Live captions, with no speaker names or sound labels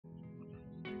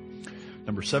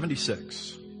Number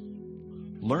 76,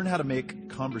 learn how to make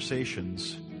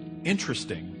conversations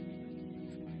interesting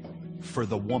for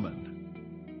the woman.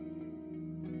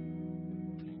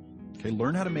 Okay,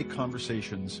 learn how to make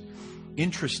conversations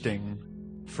interesting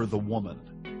for the woman.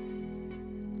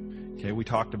 Okay, we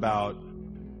talked about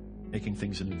making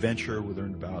things an adventure. We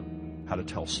learned about how to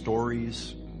tell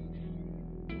stories.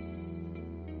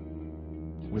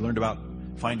 We learned about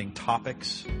finding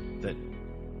topics that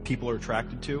people are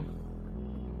attracted to.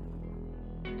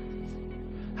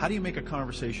 How do you make a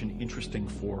conversation interesting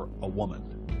for a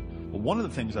woman? Well, one of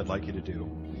the things I'd like you to do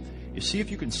is see if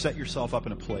you can set yourself up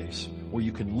in a place where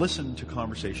you can listen to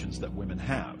conversations that women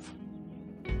have.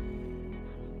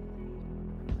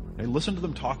 Okay, listen to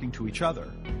them talking to each other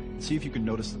and see if you can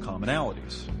notice the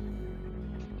commonalities.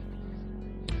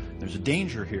 There's a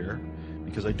danger here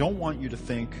because I don't want you to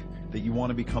think that you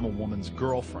want to become a woman's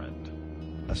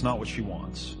girlfriend. That's not what she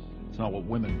wants. It's not what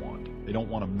women want. They don't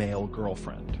want a male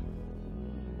girlfriend.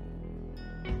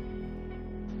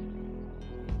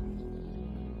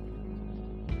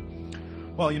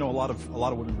 Well, you know, a lot of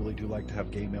women really do like to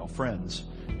have gay male friends,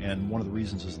 and one of the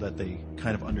reasons is that they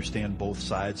kind of understand both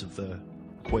sides of the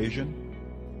equation.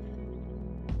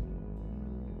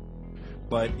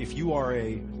 But if you are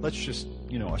a, let's just,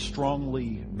 you know, a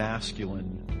strongly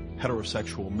masculine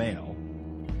heterosexual male,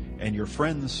 and you're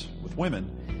friends with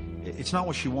women, it's not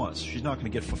what she wants. She's not going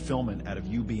to get fulfillment out of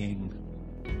you being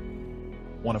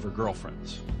one of her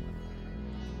girlfriends.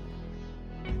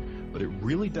 But it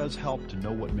really does help to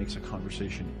know what makes a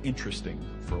conversation interesting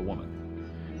for a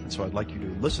woman. And so I'd like you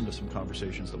to listen to some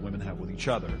conversations that women have with each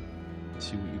other and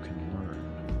see what you can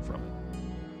learn from it.